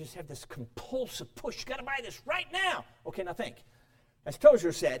and you just have this compulsive push, you got to buy this right now. Okay, now think. As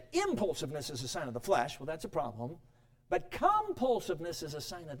Tozer said, impulsiveness is a sign of the flesh. Well, that's a problem. But compulsiveness is a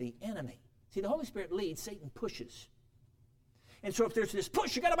sign of the enemy. See, the Holy Spirit leads, Satan pushes. And so if there's this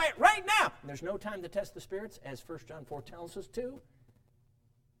push, you got to buy it right now. And there's no time to test the spirits, as 1 John 4 tells us to.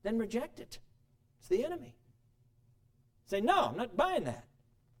 Then reject it. It's the enemy. Say, no, I'm not buying that.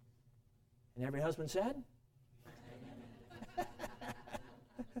 And every husband said?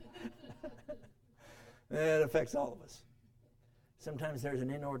 It affects all of us. Sometimes there's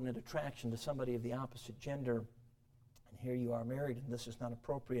an inordinate attraction to somebody of the opposite gender, and here you are married, and this is not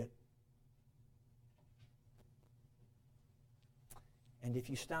appropriate. And if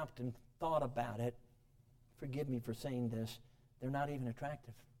you stopped and thought about it, forgive me for saying this, they're not even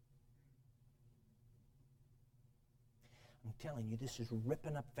attractive. I'm telling you, this is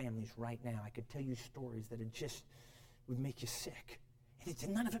ripping up families right now. I could tell you stories that would make you sick.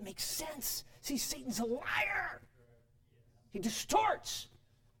 And none of it makes sense. See, Satan's a liar. He distorts.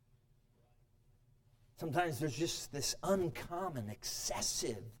 Sometimes there's just this uncommon,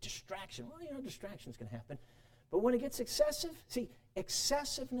 excessive distraction. Well, you know, distractions can happen. But when it gets excessive, see,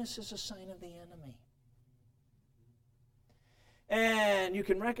 excessiveness is a sign of the enemy. And you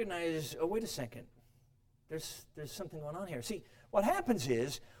can recognize, oh, wait a second. There's something going on here. See, what happens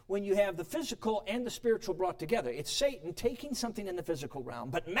is when you have the physical and the spiritual brought together, it's Satan taking something in the physical realm,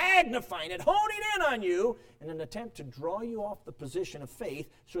 but magnifying it, honing in on you in an attempt to draw you off the position of faith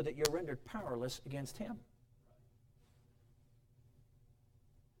so that you're rendered powerless against him.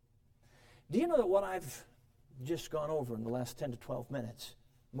 Do you know that what I've just gone over in the last 10 to 12 minutes,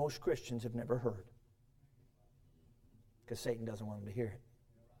 most Christians have never heard? Because Satan doesn't want them to hear it.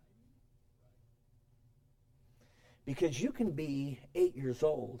 Because you can be 8 years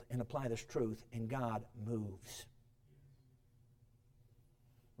old and apply this truth, and God moves.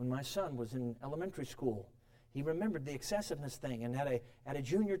 When my son was in elementary school, he remembered the excessiveness thing, and at a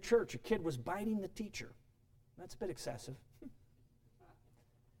junior church, a kid was biting the teacher. That's a bit excessive.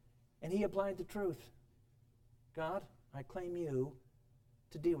 And he applied the truth. God, I claim you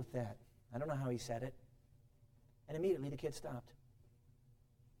to deal with that. I don't know how he said it. And immediately the kid stopped.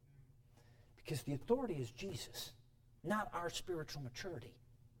 Because the authority is Jesus, not our spiritual maturity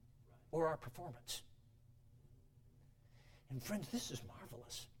or our performance. And friends, this is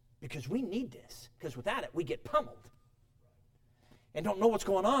marvelous because we need this, because without it, we get pummeled and don't know what's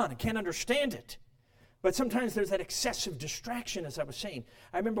going on and can't understand it. But sometimes there's that excessive distraction, as I was saying.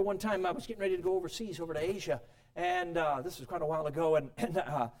 I remember one time I was getting ready to go overseas, over to Asia, and this was quite a while ago, and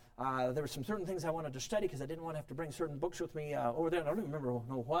there were some certain things I wanted to study because I didn't want to have to bring certain books with me over there. I don't even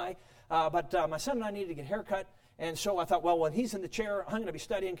know why. But my son and I needed to get a haircut, and so I thought, well, when he's in the chair, I'm going to be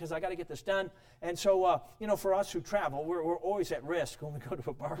studying because I got to get this done. And so, for us who travel, we're always at risk when we go to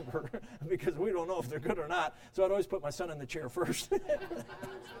a barber because we don't know if they're good or not. So I'd always put my son in the chair first.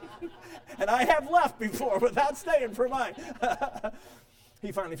 And I have left before without staying for mine.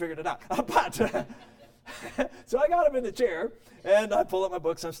 He finally figured it out. So I got him in the chair, and I pull up my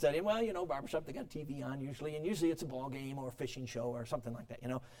books. I'm studying. Well, barbershop, they got TV on usually, and usually it's a ball game or a fishing show or something like that,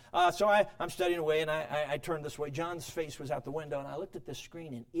 So I'm studying away, and I turned this way. John's face was out the window, and I looked at this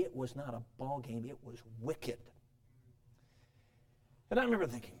screen, and it was not a ball game. It was wicked. And I remember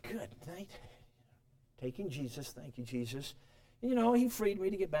thinking, good night. Taking Jesus, thank you, Jesus. He freed me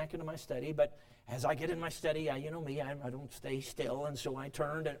to get back into my study, but as I get in my study, I don't stay still, and so I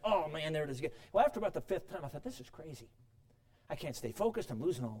turned, and oh man, there it is again. Well, after about the fifth time, I thought, this is crazy. I can't stay focused. I'm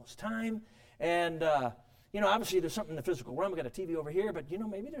losing all this time, and obviously there's something in the physical realm. I got a TV over here, but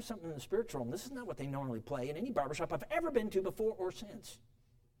maybe there's something in the spiritual realm. This is not what they normally play in any barbershop I've ever been to before or since.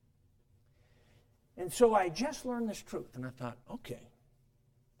 And so I just learned this truth, and I thought, okay.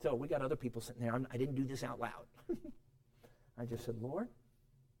 So we got other people sitting there. I didn't do this out loud. I just said, Lord,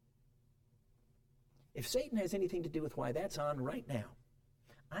 if Satan has anything to do with why that's on right now,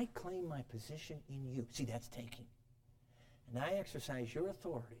 I claim my position in you. See, that's taking. And I exercise your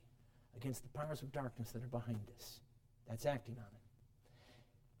authority against the powers of darkness that are behind this. That's acting on it.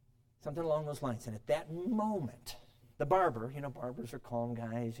 Something along those lines. And at that moment, the barber, barbers are calm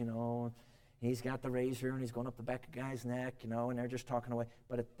guys, he's got the razor and he's going up the back of the guy's neck, and they're just talking away.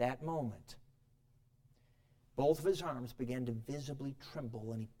 But at that moment, both of his arms began to visibly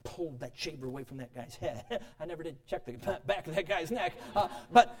tremble, and he pulled that shaver away from that guy's head. I never did check the back of that guy's neck,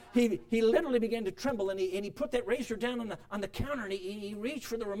 but he literally began to tremble, and he put that razor down on the counter, and he reached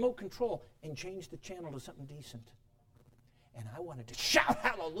for the remote control and changed the channel to something decent. And I wanted to shout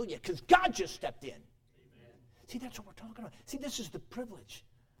hallelujah because God just stepped in. Amen. See, that's what we're talking about. See, this is the privilege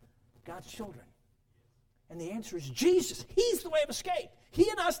of God's children. And the answer is Jesus. He's the way of escape. He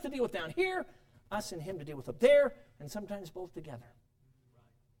and us to deal with down here, us and him to deal with up there, and sometimes both together.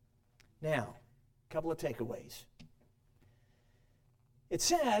 Now, a couple of takeaways. It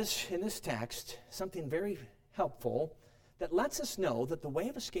says in this text something very helpful that lets us know that the way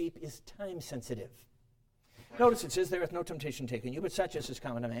of escape is time sensitive. Notice it says, there is no temptation taken you, but such as is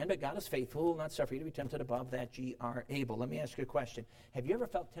common to man, but God is faithful, will not suffer you to be tempted above that ye are able. Let me ask you a question. Have you ever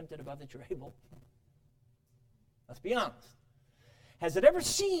felt tempted above that you're able? Let's be honest. Has it ever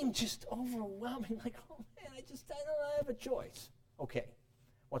seemed just overwhelming, like, oh man, I don't have a choice? Okay,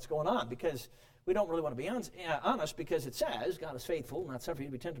 what's going on? Because we don't really want to be honest, because it says, God is faithful, not suffer you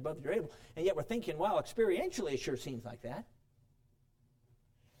to be tempted above that you're able, and yet we're thinking, well, experientially it sure seems like that.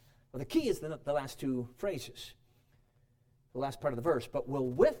 Well, the key is the last two phrases, the last part of the verse, but will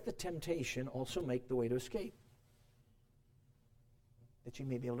with the temptation also make the way to escape, that you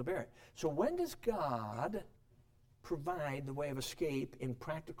may be able to bear it. So when does God provide the way of escape in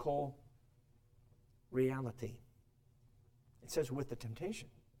practical reality? It says with the temptation.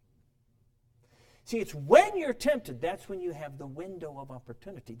 See, it's when you're tempted, that's when you have the window of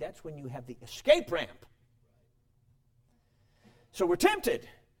opportunity. That's when you have the escape ramp. So we're tempted.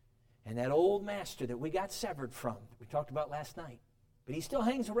 And that old master that we got severed from, we talked about last night, but he still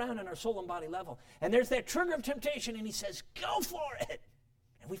hangs around on our soul and body level. And there's that trigger of temptation, and he says, go for it.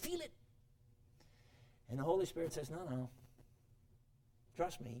 And we feel it. And the Holy Spirit says, no,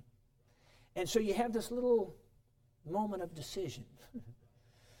 trust me. And so you have this little moment of decision.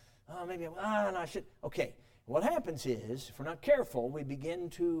 Maybe I should. Okay, what happens is, if we're not careful, we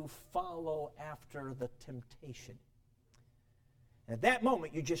begin to follow after the temptation. And at that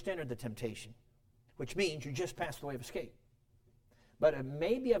moment, you just entered the temptation, which means you just passed the way of escape. But it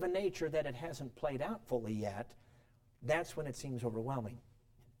may be of a nature that it hasn't played out fully yet. That's when it seems overwhelming.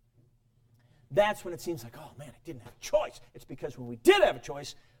 That's when it seems like, oh man, I didn't have a choice. It's because when we did have a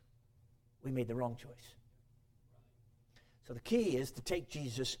choice, we made the wrong choice. So the key is to take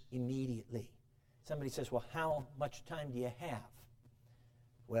Jesus immediately. Somebody says, well, how much time do you have?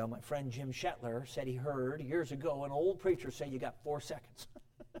 Well, my friend Jim Shetler said he heard years ago an old preacher say you got 4 seconds.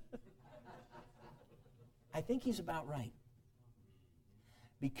 I think he's about right.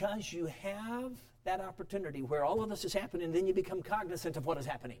 Because you have that opportunity where all of this is happening, and then you become cognizant of what is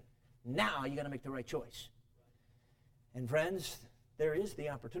happening. Now you got to make the right choice. And friends, there is the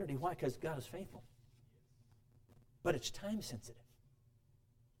opportunity. Why? Because God is faithful. But it's time sensitive.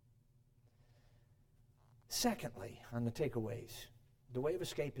 Secondly, on the takeaways, the way of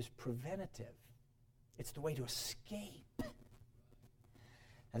escape is preventative. It's the way to escape.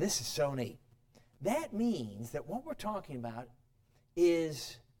 Now this is so neat. That means that what we're talking about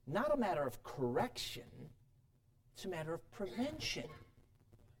is not a matter of correction, it's a matter of prevention.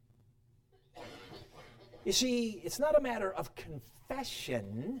 You see, it's not a matter of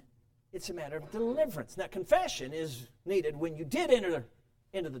confession, it's a matter of deliverance. Now, confession is needed when you did enter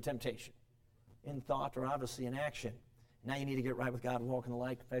into the temptation, in thought or obviously in action. Now you need to get right with God and walk in the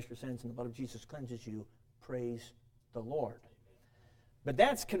light, confess your sins, and the blood of Jesus cleanses you. Praise the Lord. But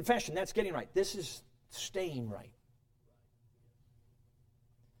that's confession, that's getting right. This is staying right.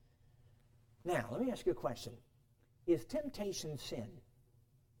 Now, let me ask you a question. Is temptation sin?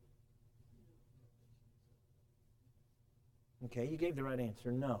 Okay, you gave the right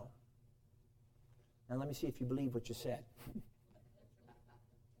answer, no. Now let me see if you believe what you said.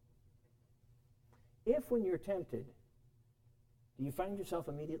 If when you're tempted, do you find yourself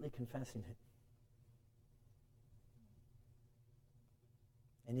immediately confessing it?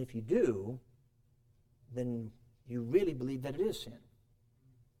 And if you do, then you really believe that it is sin.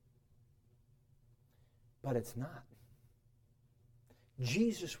 But it's not.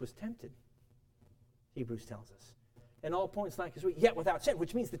 Jesus was tempted, Hebrews tells us. In all points like as we, yet without sin,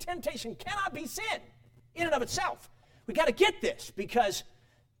 which means the temptation cannot be sin in and of itself. We got to get this because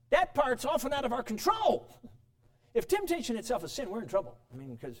that part's often out of our control. If temptation itself is sin, we're in trouble. I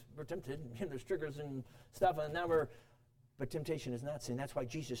mean, because we're tempted, there's triggers and stuff, and now but temptation is not sin. That's why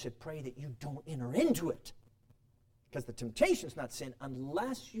Jesus said, pray that you don't enter into it. Because the temptation is not sin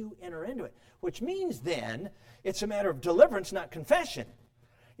unless you enter into it. Which means then, it's a matter of deliverance, not confession.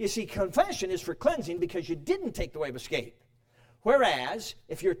 You see, confession is for cleansing because you didn't take the way of escape. Whereas,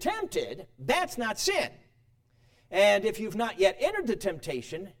 if you're tempted, that's not sin. And if you've not yet entered the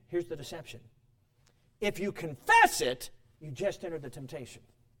temptation, here's the deception. If you confess it, you just entered the temptation.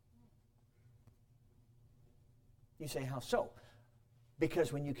 You say, how so?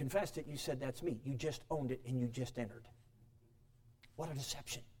 Because when you confessed it, you said, that's me. You just owned it and you just entered. What a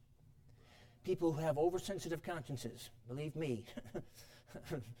deception. People who have oversensitive consciences, believe me,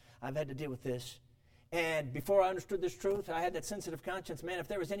 I've had to deal with this. And before I understood this truth, I had that sensitive conscience. Man, if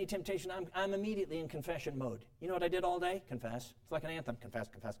there was any temptation, I'm immediately in confession mode. You know what I did all day? Confess. It's like an anthem. Confess,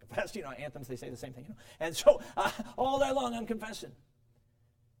 confess, confess. You know, anthems, they say the same thing. You know? And so all day long, I'm confessing.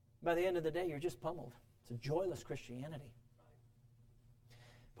 By the end of the day, you're just pummeled. It's a joyless Christianity.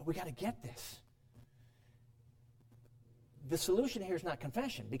 But we got to get this. The solution here is not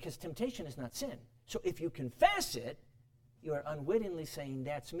confession because temptation is not sin. So if you confess it, you are unwittingly saying,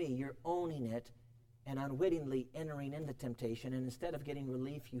 that's me. You're owning it and unwittingly entering into temptation. And instead of getting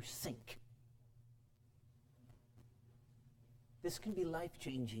relief, you sink. This can be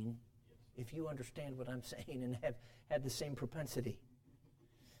life-changing if you understand what I'm saying and have had the same propensity.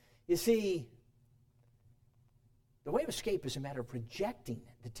 You see, the way of escape is a matter of rejecting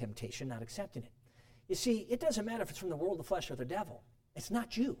the temptation, not accepting it. You see, it doesn't matter if it's from the world, the flesh, or the devil. It's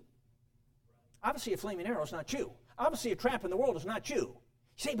not you. Obviously, a flaming arrow is not you. Obviously, a trap in the world is not you. You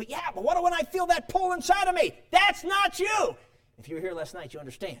say, but what when I feel that pull inside of me? That's not you. If you were here last night, you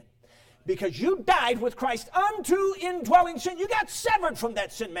understand. Because you died with Christ unto indwelling sin. You got severed from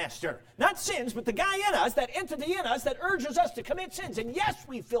that sin master. Not sins, but the guy in us, that entity in us that urges us to commit sins. And yes,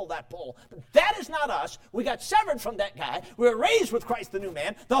 we feel that pull. But that is not us. We got severed from that guy. We were raised with Christ the new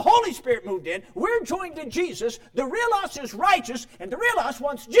man. The Holy Spirit moved in. We're joined in Jesus. The real us is righteous. And the real us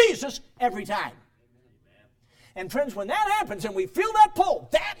wants Jesus every time. And friends, when that happens and we feel that pull,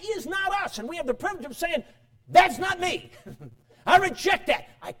 that is not us. And we have the privilege of saying, that's not me. I reject that.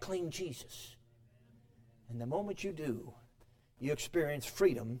 I claim Jesus. And the moment you do, you experience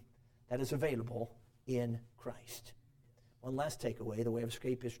freedom that is available in Christ. One last takeaway, the way of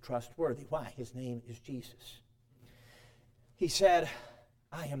escape is trustworthy. Why? His name is Jesus. He said,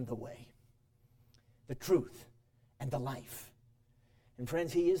 I am the way, the truth, and the life. And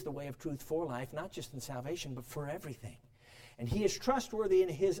friends, he is the way of truth for life, not just in salvation, but for everything. And he is trustworthy in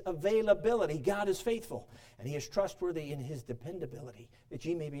his availability. God is faithful. And he is trustworthy in his dependability, that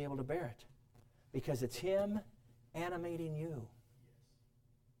ye may be able to bear it. Because it's him animating you.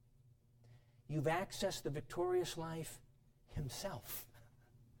 You've accessed the victorious life himself.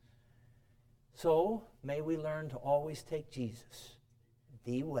 So may we learn to always take Jesus,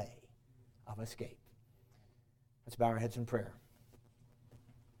 the way of escape. Let's bow our heads in prayer.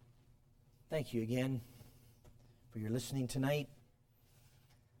 Thank you again for your listening tonight.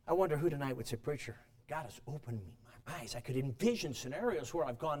 I wonder who tonight would say, preacher, God has opened my eyes. I could envision scenarios where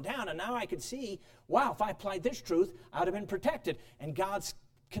I've gone down, and now I could see, wow, if I applied this truth, I would have been protected. And God's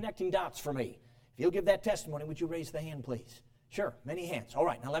connecting dots for me. If you'll give that testimony, would you raise the hand, please? Sure, many hands. All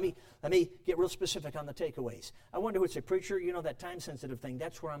right, now let me get real specific on the takeaways. I wonder who would say, preacher, you know that time-sensitive thing,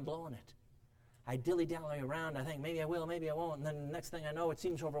 that's where I'm blowing it. I dilly-dally around, I think maybe I will, maybe I won't, and then the next thing I know, it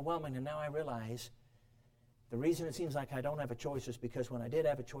seems overwhelming, and now I realize the reason it seems like I don't have a choice is because when I did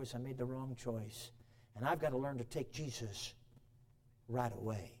have a choice, I made the wrong choice. And I've got to learn to take Jesus right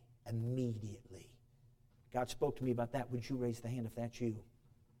away, immediately. God spoke to me about that. Would you raise the hand if that's you?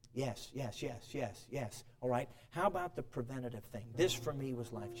 Yes, yes, yes, yes, yes. All right. How about the preventative thing? This, for me,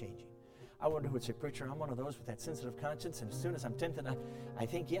 was life-changing. I wonder who would say, preacher, I'm one of those with that sensitive conscience, and as soon as I'm tempted, I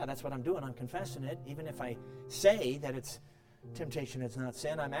think, yeah, that's what I'm doing. I'm confessing it. Even if I say that it's temptation, it's not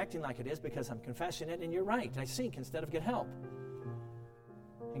sin, I'm acting like it is because I'm confessing it, and you're right. I sink instead of get help.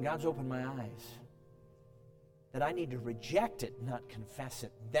 And God's opened my eyes that I need to reject it, not confess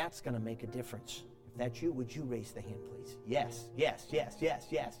it. That's going to make a difference. If that's you, would you raise the hand, please? Yes, yes, yes, yes,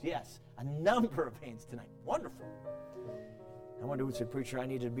 yes, yes. A number of hands tonight. Wonderful. I wonder who said, preacher, I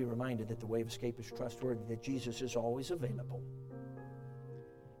need to be reminded that the way of escape is trustworthy, that Jesus is always available,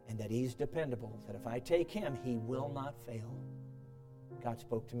 and that he's dependable, that if I take him, he will not fail. God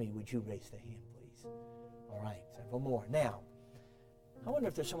spoke to me. Would you raise the hand, please? All right, several more. Now, I wonder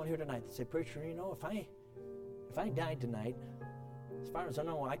if there's someone here tonight that said, preacher, you know, if I died tonight, as far as I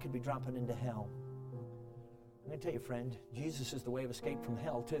know, I could be dropping into hell. I'm going to tell you, friend, Jesus is the way of escape from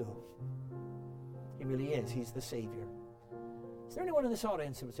hell, too. He really is. He's the Savior. Is there anyone in this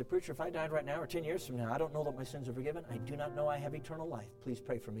audience who would say, preacher, if I died right now or 10 years from now, I don't know that my sins are forgiven. I do not know I have eternal life. Please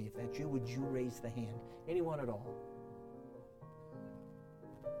pray for me. If that's you, would you raise the hand? Anyone at all?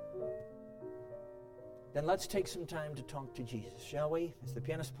 Then let's take some time to talk to Jesus, shall we? As the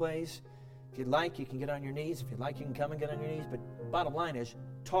pianist plays, if you'd like, you can get on your knees. If you'd like, you can come and get on your knees. But bottom line is,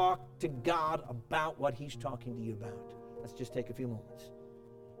 talk to God about what he's talking to you about. Let's just take a few moments.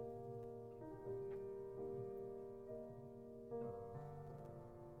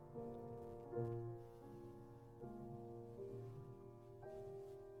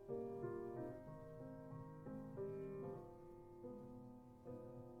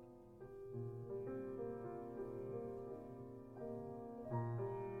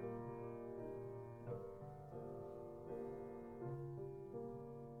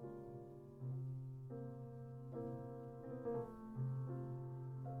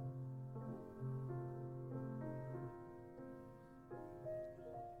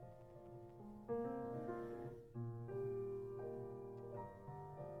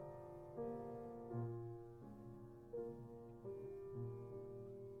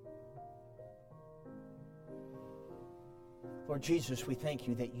 Lord Jesus, we thank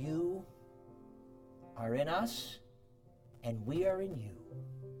you that you are in us and we are in you,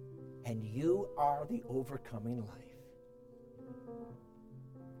 and you are the overcoming life.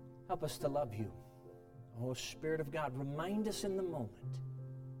 Help us to love you. Oh, Spirit of God, remind us in the moment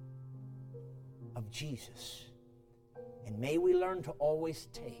of Jesus, and may we learn to always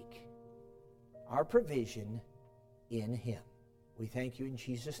take our provision in him. We thank you in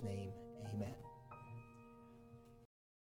Jesus' name. Amen.